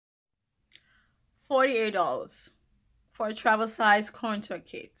$48 for a travel size contour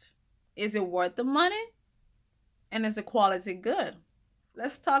kit. Is it worth the money? And is the quality good?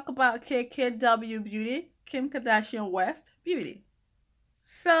 Let's talk about KKW Beauty, Kim Kardashian West Beauty.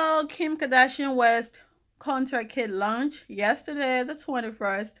 So Kim Kardashian West contour kit launched yesterday, the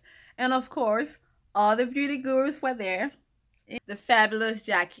 21st, and of course, all the beauty gurus were there. The fabulous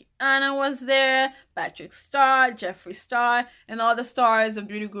Jackie Anna was there, Patrick Star, Jeffree Star, and all the stars of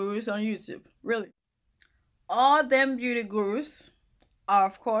beauty gurus on YouTube. Really. All them beauty gurus are,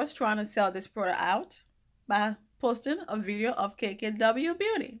 of course, trying to sell this product out by posting a video of KKW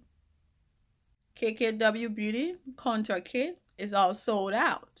Beauty. KKW Beauty contour kit is all sold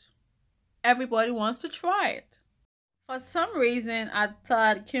out. Everybody wants to try it. For some reason, I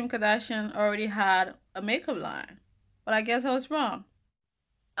thought Kim Kardashian already had a makeup line, but I guess I was wrong.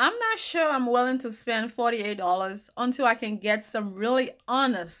 I'm not sure I'm willing to spend $48 until I can get some really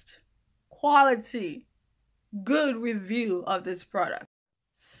honest, quality, good review of this product.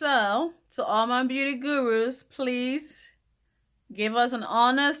 So, to all my beauty gurus, please give us an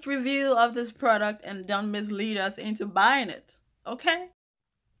honest review of this product and don't mislead us into buying it, okay?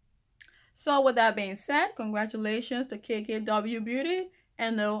 So with that being said, congratulations to KKW Beauty.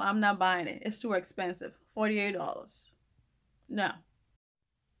 And no, I'm not buying it. It's too expensive. $48. No.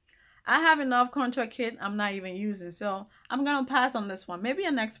 I have enough contour kit I'm not even using. So I'm going to pass on this one. Maybe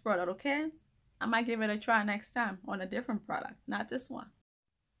a next product, okay? I might give it a try next time on a different product. Not this one.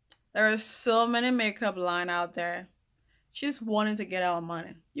 There are so many makeup line out there. Just wanting to get our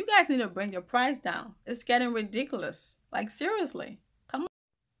money. You guys need to bring your price down. It's getting ridiculous. Like, seriously. Come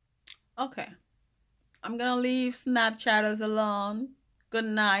on. Okay. I'm going to leave Snapchatters alone. Good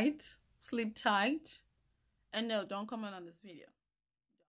night. Sleep tight. And no, don't comment on this video.